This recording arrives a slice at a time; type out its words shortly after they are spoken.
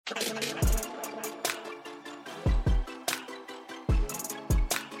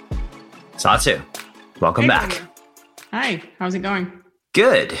Satu, welcome back. Maria. Hi, how's it going?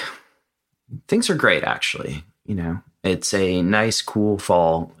 Good. Things are great, actually. You know, it's a nice, cool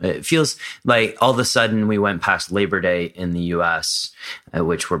fall. It feels like all of a sudden we went past Labor Day in the US,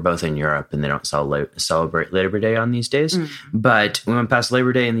 which we're both in Europe and they don't celebrate Labor Day on these days. But we went past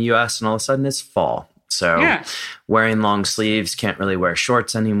Labor Day in the US and all of a sudden it's fall. So wearing long sleeves, can't really wear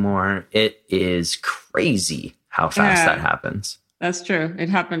shorts anymore. It is crazy how fast that happens. That's true. It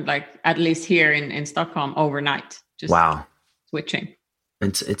happened like at least here in Stockholm overnight. Just switching.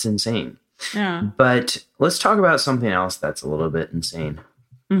 It's insane. Yeah. But let's talk about something else that's a little bit insane.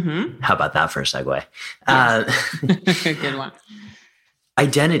 Mm-hmm. How about that for a segue? Yes. Good one.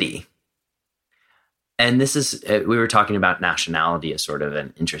 Identity. And this is, we were talking about nationality as sort of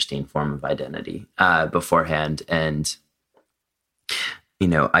an interesting form of identity beforehand. And you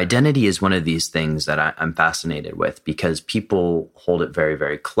know, identity is one of these things that I'm fascinated with because people hold it very,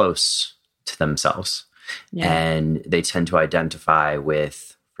 very close to themselves. Yeah. And they tend to identify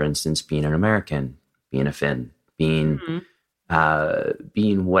with, for instance, being an American, being a Finn, being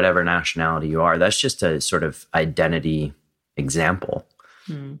whatever nationality you are. That's just a sort of identity example.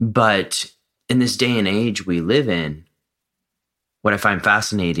 But in this day and age we live in, what I find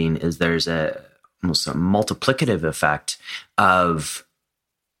fascinating is there's almost a multiplicative effect of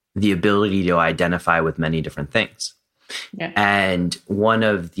the ability to identify with many different things. Yeah. And one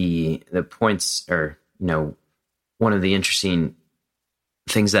of the points, or, you know, one of the interesting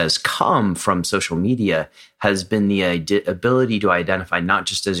things that has come from social media has been the ability to identify not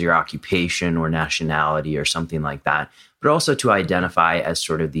just as your occupation or nationality or something like that, but also to identify as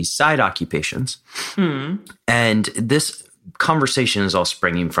sort of these side occupations. And this conversation is all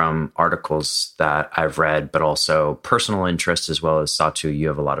springing from articles that I've read, but also personal interest, as well as Satu, you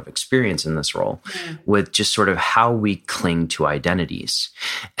have a lot of experience in this role with just sort of how we cling to identities.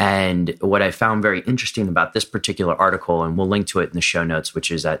 And what I found very interesting about this particular article, and we'll link to it in the show notes,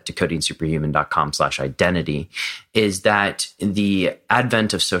 which is at decodingsuperhuman.com/identity, is that the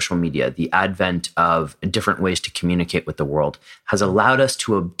advent of social media, the advent of different ways to communicate with the world has allowed us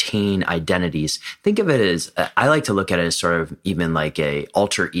to obtain identities. Think of it as, I like to look at it as sort of even like a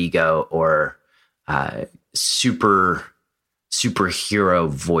alter ego or superhero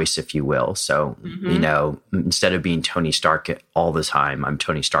voice, if you will. So, you know, instead of being Tony Stark all the time, I'm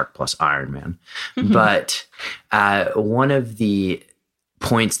Tony Stark plus Iron Man. But one of the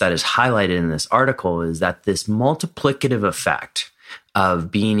points that is highlighted in this article is that this multiplicative effect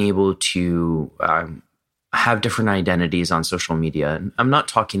of being able to have different identities on social media. And I'm not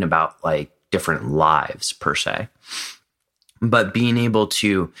talking about like different lives per se, but being able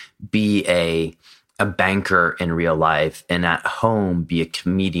to be a banker in real life and at home be a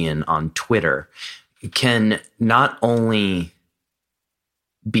comedian on Twitter can not only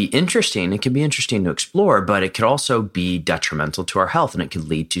be interesting, it can be interesting to explore, but it could also be detrimental to our health and it could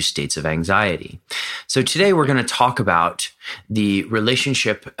lead to states of anxiety. So today we're going to talk about the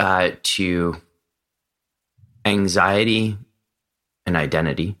relationship to anxiety and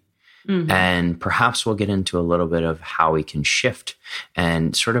identity. And perhaps we'll get into a little bit of how we can shift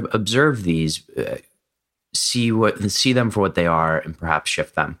and sort of observe these, see them for what they are and perhaps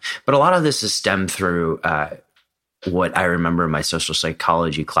shift them. But a lot of this is stemmed through what I remember in my social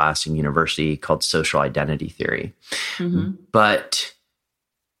psychology class in university called social identity theory. But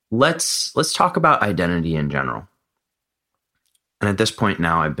let's talk about identity in general. And at this point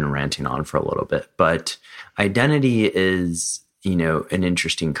now, I've been ranting on for a little bit, but identity is, you know, an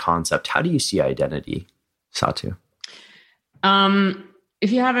interesting concept. How do you see identity, Satu?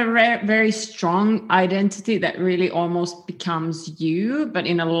 If you have a very strong identity that really almost becomes you, but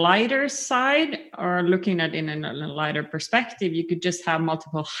in a lighter side or looking at it in a lighter perspective, you could just have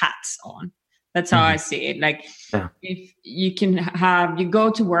multiple hats on. That's how I see it. Like if you you go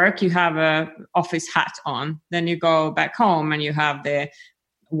to work, you have a office hat on, then you go back home and you have the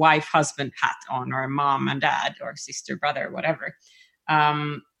wife, husband hat on, or mom and dad, or sister, brother, whatever.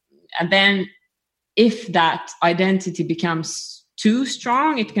 And then if that identity becomes too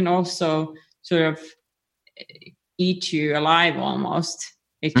strong, it can also sort of eat you alive almost.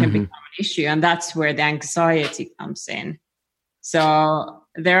 It can become an issue. And that's where the anxiety comes in. So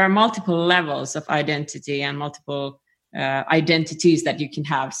there are multiple levels of identity and multiple identities that you can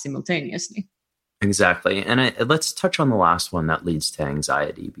have simultaneously. Exactly. And let's touch on the last one that leads to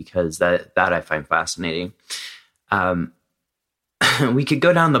anxiety, because that I find fascinating. we could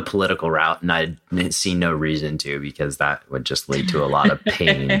go down the political route, and I see no reason to, because that would just lead to a lot of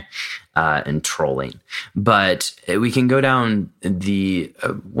pain and trolling. But we can go down the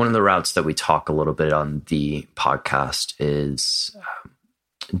one of the routes that we talk a little bit on the podcast is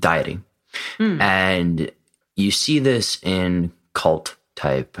dieting. And you see this in cult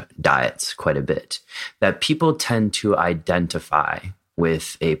type diets quite a bit, that people tend to identify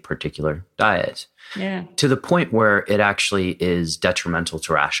with a particular diet. Yeah. To the point where it actually is detrimental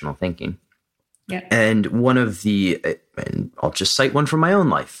to rational thinking. Yeah. And and I'll just cite one from my own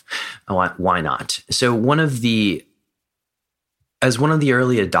life. Why not? So as one of the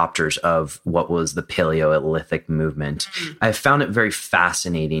early adopters of what was the Paleolithic movement, I found it very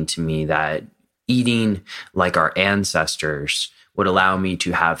fascinating to me that eating like our ancestors would allow me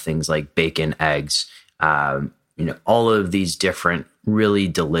to have things like bacon, eggs, all of these different really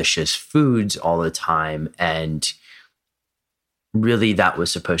delicious foods all the time. And really that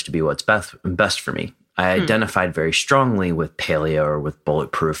was supposed to be what's best for me. I identified very strongly with paleo or with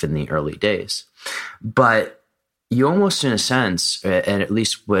bulletproof in the early days. But you almost, in a sense, and at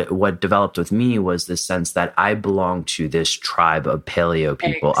least what developed with me was this sense that I belong to this tribe of paleo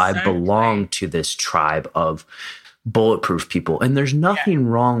people. Exactly. I belong to this tribe of bulletproof people. And there's nothing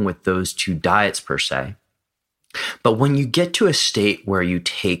wrong with those two diets per se. But when you get to a state where you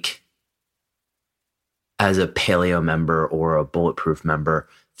take, as a paleo member or a bulletproof member,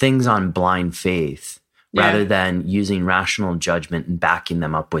 things on blind faith, rather than using rational judgment and backing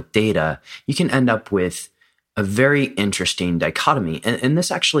them up with data, you can end up with a very interesting dichotomy. And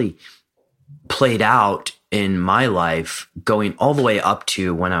this actually played out in my life going all the way up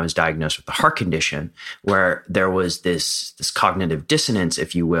to when I was diagnosed with the heart condition, where there was this cognitive dissonance,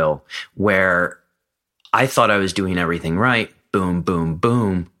 if you will, where I thought I was doing everything right. Boom, boom,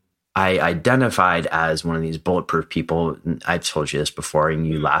 boom. I identified as one of these bulletproof people. I've told you this before, and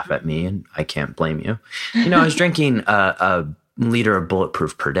you laugh at me, and I can't blame you. I was drinking a liter of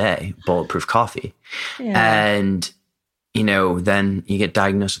bulletproof per day, bulletproof coffee. Yeah. And, then you get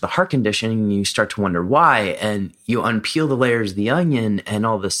diagnosed with a heart condition, and you start to wonder why. And you unpeel the layers of the onion, and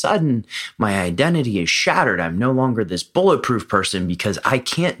all of a sudden, my identity is shattered. I'm no longer this bulletproof person because I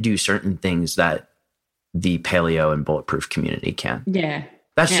can't do certain things that the paleo and bulletproof community can. Yeah.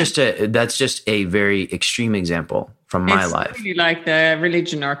 That's just a very extreme example from my life. It's really like the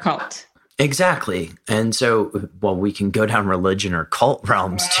religion or cult. Exactly. And so, we can go down religion or cult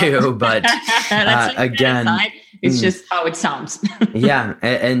realms too, but again, it's just how it sounds. Yeah.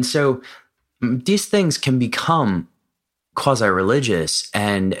 And so these things can become quasi-religious,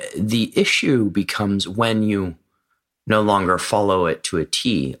 and the issue becomes when you no longer follow it to a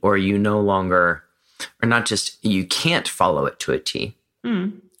T, or you no longer, or not just, you can't follow it to a T.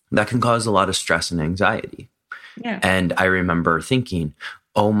 That can cause a lot of stress and anxiety. Yeah. And I remember thinking,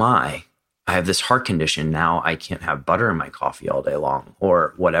 oh my, I have this heart condition. Now I can't have butter in my coffee all day long,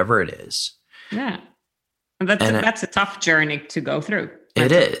 or whatever it is. Yeah. And that's a tough journey to go through.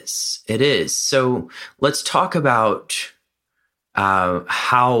 It is. So let's talk about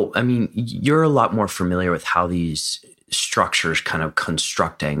you're a lot more familiar with how these structures kind of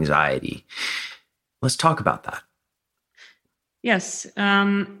construct anxiety. Let's talk about that. Yes.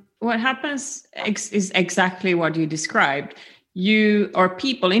 What happens is exactly what you described.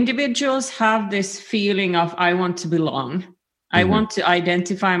 Individuals have this feeling of, I want to belong. I want to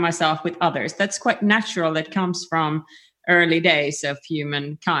identify myself with others. That's quite natural. That comes from early days of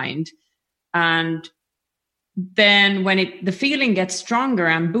humankind. And then when the feeling gets stronger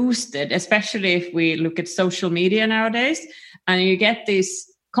and boosted, especially if we look at social media nowadays, and you get this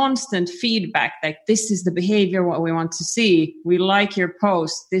constant feedback, like, this is the behavior, what we want to see. We like your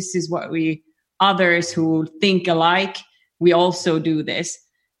post. This is what others who think alike, we also do this.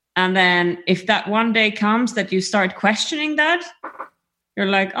 And then if that one day comes that you start questioning that, you're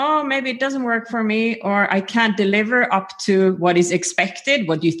like, oh, maybe it doesn't work for me, or I can't deliver up to what is expected,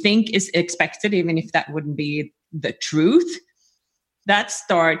 what you think is expected, even if that wouldn't be the truth. That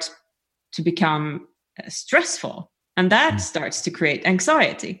starts to become stressful. And that starts to create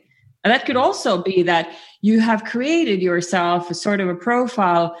anxiety. And that could also be that you have created yourself a sort of a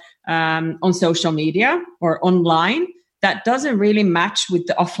profile on social media or online that doesn't really match with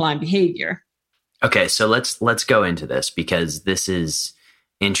the offline behavior. Okay, so let's go into this, because this is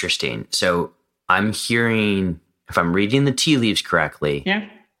interesting. So I'm hearing, if I'm reading the tea leaves correctly,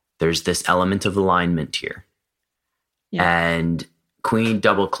 there's this element of alignment here. Yeah. And can we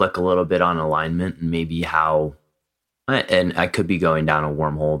double click a little bit on alignment and maybe how... And I could be going down a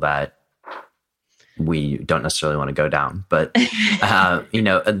wormhole that we don't necessarily want to go down, but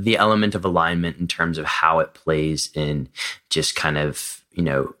the element of alignment in terms of how it plays in just kind of,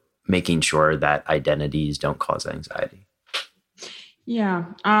 making sure that identities don't cause anxiety. Yeah.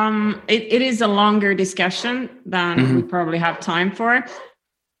 It is a longer discussion than we probably have time for.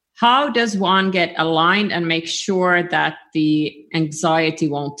 How does one get aligned and make sure that the anxiety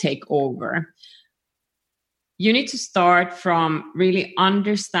won't take over? You need to start from really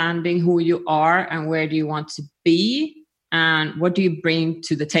understanding who you are and where do you want to be and what do you bring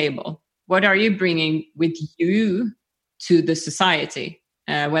to the table? What are you bringing with you to the society,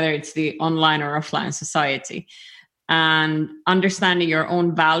 whether it's the online or offline society? And understanding your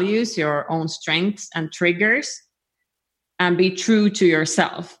own values, your own strengths and triggers, and be true to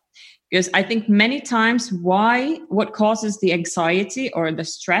yourself. Because I think many times what causes the anxiety or the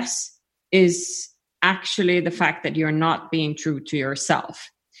stress is actually the fact that you're not being true to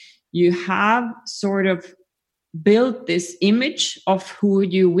yourself. You have sort of built this image of who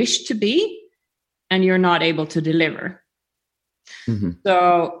you wish to be, and you're not able to deliver.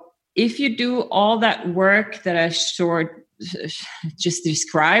 So if you do all that work that I just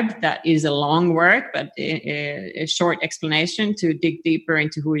described, that is a long work, but a short explanation to dig deeper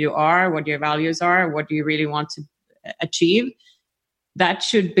into who you are, what your values are, what do you really want to achieve, that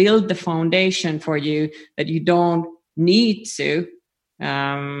should build the foundation for you that you don't need to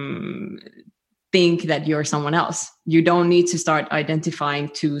think that you're someone else. You don't need to start identifying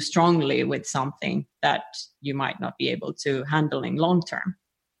too strongly with something that you might not be able to handle in long term.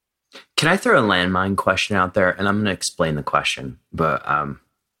 Can I throw a landmine question out there? And I'm going to explain the question. But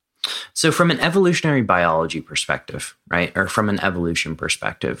so from an evolutionary biology perspective, right, or from an evolution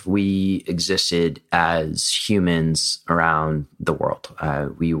perspective, we existed as humans around the world.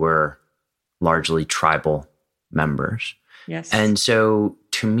 We were largely tribal members. Yes. And so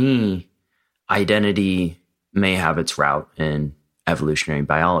to me, identity may have its route in evolutionary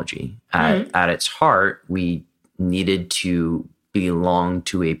biology. At its heart, we needed to belong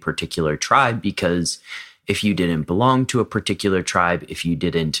to a particular tribe, because if you didn't belong to a particular tribe, if you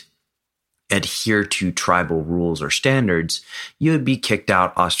didn't adhere to tribal rules or standards, you would be kicked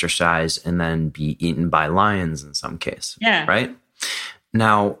out, ostracized, and then be eaten by lions in some case. Yeah. Right?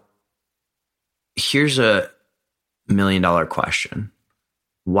 Now, here's a $1 million question.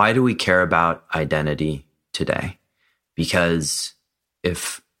 Why do we care about identity today? Because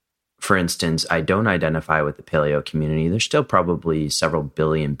if, for instance, I don't identify with the paleo community, there's still probably several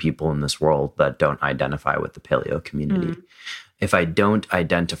billion people in this world that don't identify with the paleo community. If I don't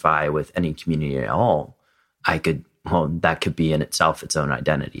identify with any community at all, that could be in itself its own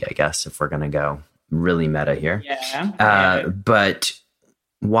identity, I guess, if we're going to go really meta here. Yeah. But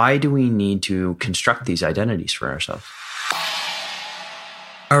why do we need to construct these identities for ourselves?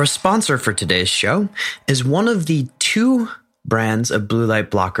 Our sponsor for today's show is one of the 2 brands of blue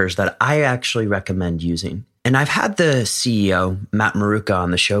light blockers that I actually recommend using. And I've had the CEO, Matt Maruca, on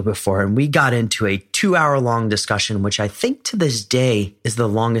the show before, and we got into a 2-hour-long discussion, which I think to this day is the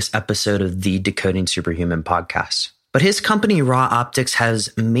longest episode of the Decoding Superhuman podcast. But his company, Raw Optics,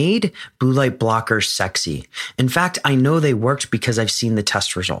 has made blue light blockers sexy. In fact, I know they worked because I've seen the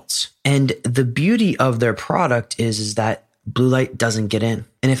test results. And the beauty of their product is that blue light doesn't get in.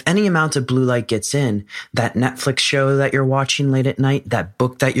 And if any amount of blue light gets in, that Netflix show that you're watching late at night, that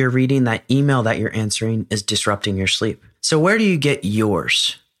book that you're reading, that email that you're answering is disrupting your sleep. So where do you get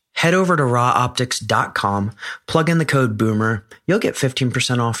yours? Head over to rawoptics.com, plug in the code BOOMER. You'll get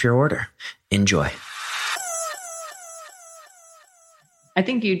 15% off your order. Enjoy. I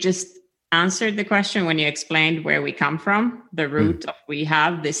think you just answered the question when you explained where we come from, the root of we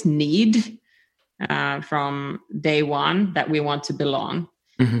have this need from day one that we want to belong.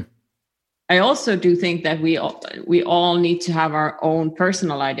 I also do think that we all need to have our own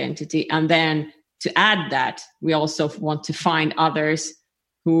personal identity. And then to add that, we also want to find others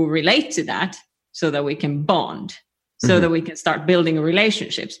who relate to that so that we can bond, so that we can start building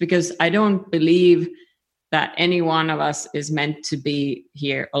relationships. Because I don't believe that any one of us is meant to be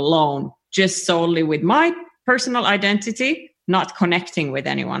here alone, just solely with my personal identity, not connecting with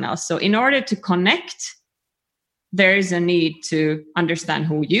anyone else. So in order to connect, there is a need to understand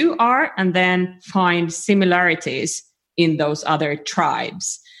who you are and then find similarities in those other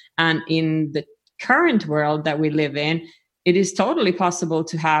tribes. And in the current world that we live in, it is totally possible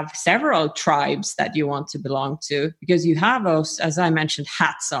to have several tribes that you want to belong to, because you have those, as I mentioned,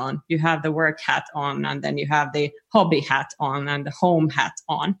 hats on. You have the work hat on, and then you have the hobby hat on and the home hat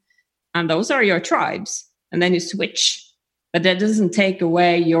on. And those are your tribes. And then you switch. But that doesn't take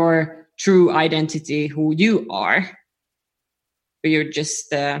away your true identity, who you are. But you're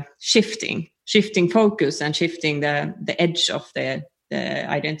just shifting shifting focus and shifting the edge of the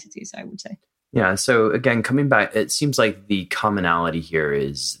identities, I would say. Yeah. So again, coming back, it seems like the commonality here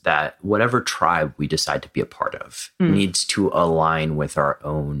is that whatever tribe we decide to be a part of needs to align with our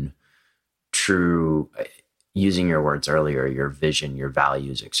own true, using your words earlier, your vision, your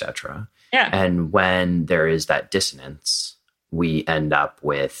values, etc. Yeah. And when there is that dissonance, we end up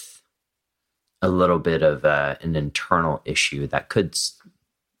with a little bit of an internal issue that could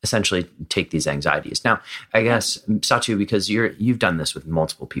essentially take these anxieties. Now, I guess, Satu, because you've done this with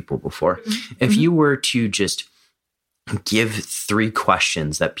multiple people before, if you were to just give 3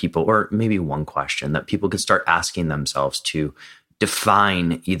 questions that people, or maybe 1 question that people could start asking themselves to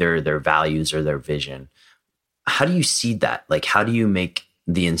define either their values or their vision, how do you see that? Like, how do you make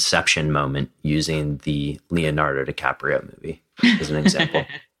the inception moment using the Leonardo DiCaprio movie as an example?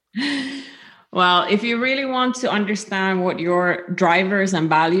 Well, if you really want to understand what your drivers and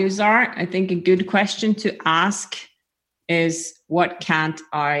values are, I think a good question to ask is, what can't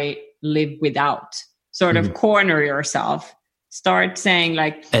I live without? Sort of corner yourself. Start saying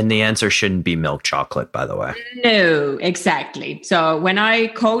like... And the answer shouldn't be milk chocolate, by the way. No, exactly. So when I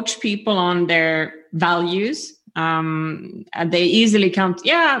coach people on their values, they easily come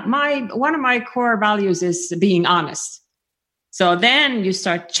to, one of my core values is being honest. So then you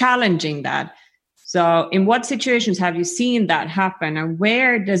start challenging that. So in what situations have you seen that happen, and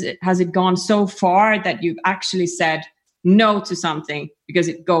where has it gone so far that you've actually said no to something because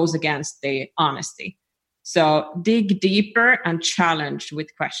it goes against the honesty? So dig deeper and challenge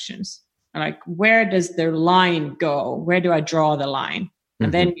with questions. Like, where does the line go? Where do I draw the line?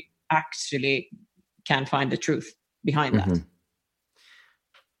 And then you actually can find the truth behind that.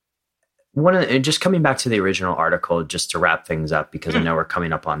 Just coming back to the original article, just to wrap things up, because I know we're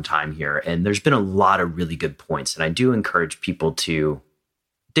coming up on time here, and there's been a lot of really good points. And I do encourage people to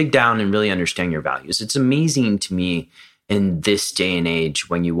dig down and really understand your values. It's amazing to me in this day and age,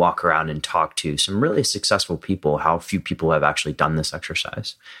 when you walk around and talk to some really successful people, how few people have actually done this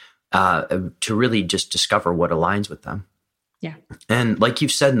exercise to really just discover what aligns with them. Yeah. And like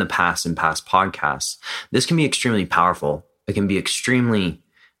you've said in past podcasts, this can be extremely powerful. It can be extremely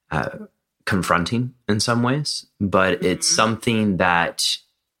confronting in some ways, but it's something that,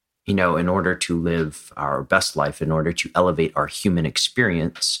 in order to live our best life, in order to elevate our human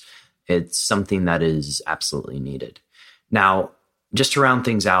experience, it's something that is absolutely needed. Now, just to round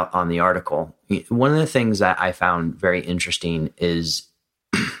things out on the article, one of the things that I found very interesting is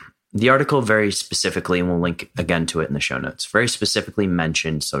the article very specifically, and we'll link again to it in the show notes, very specifically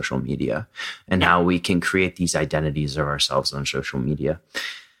mentioned social media and how we can create these identities of ourselves on social media.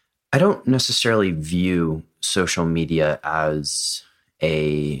 I don't necessarily view social media as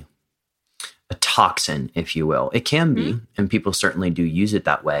a toxin, if you will. It can be, and people certainly do use it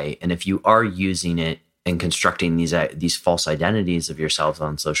that way. And if you are using it and constructing these false identities of yourselves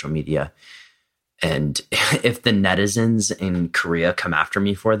on social media, and if the netizens in Korea come after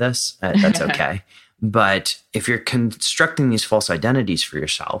me for this, that's okay. But if you're constructing these false identities for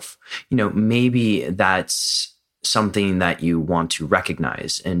yourself, maybe that's something that you want to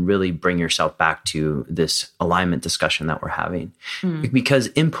recognize and really bring yourself back to this alignment discussion that we're having, because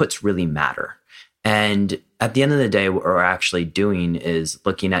inputs really matter. And at the end of the day, what we're actually doing is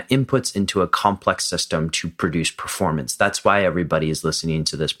looking at inputs into a complex system to produce performance. That's why everybody is listening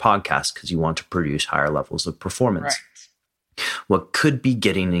to this podcast, because you want to produce higher levels of performance. Right. What could be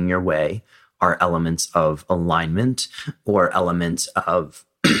getting in your way are elements of alignment or elements of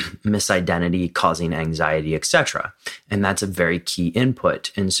misidentity causing anxiety, etc. And that's a very key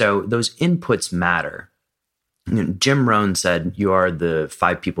input. And so those inputs matter. Jim Rohn said, you are the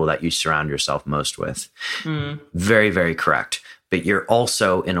 5 people that you surround yourself most with. Very, very correct. But you're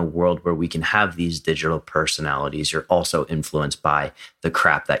also in a world where we can have these digital personalities. You're also influenced by the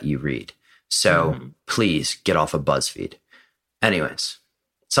crap that you read. So please get off of BuzzFeed. Anyways,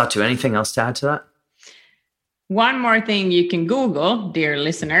 Satu, anything else to add to that? One more thing you can Google, dear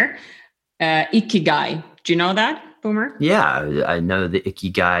listener, Ikigai. Do you know that, Boomer? Yeah, I know the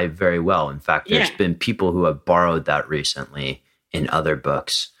Ikigai very well. In fact, there's been people who have borrowed that recently in other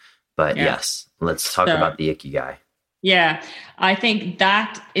books. But yes, let's talk about the Ikigai. Yeah, I think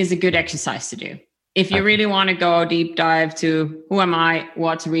that is a good exercise to do. If you really want to go deep dive to who am I,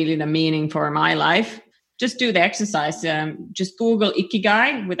 what's really the meaning for my life, just do the exercise. Just Google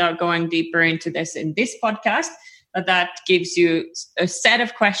Ikigai without going deeper into this in this podcast. But that gives you a set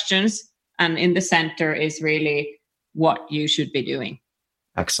of questions. And in the center is really what you should be doing.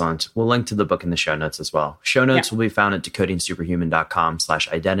 Excellent. We'll link to the book in the show notes as well. Show notes will be found at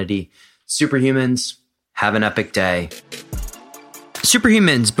decodingsuperhuman.com/identity. Superhumans, have an epic day.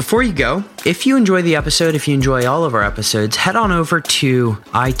 Superhumans, before you go, if you enjoy the episode, if you enjoy all of our episodes, head on over to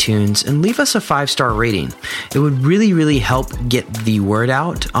iTunes and leave us a 5-star rating. It would really, really help get the word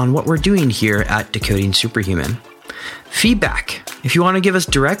out on what we're doing here at Decoding Superhuman. Feedback. If you want to give us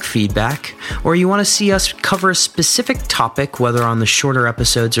direct feedback, or you want to see us cover a specific topic, whether on the shorter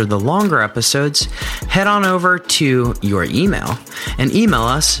episodes or the longer episodes, head on over to your email and email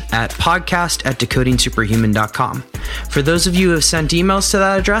us at podcast@decodingsuperhuman.com. For those of you who have sent emails to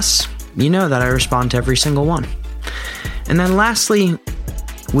that address, you know that I respond to every single one. And then lastly,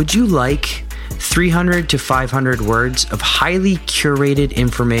 would you like 300 to 500 words of highly curated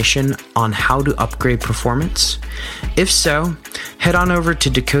information on how to upgrade performance? If so, head on over to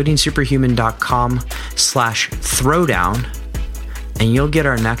decodingsuperhuman.com/throwdown and you'll get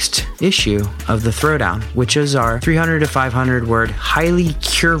our next issue of the Throwdown, which is our 300 to 500 word highly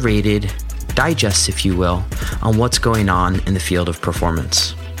curated digest, if you will, on what's going on in the field of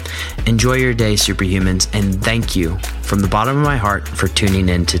performance. Enjoy your day, Superhumans, and thank you from the bottom of my heart for tuning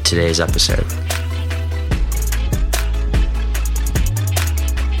in to today's episode.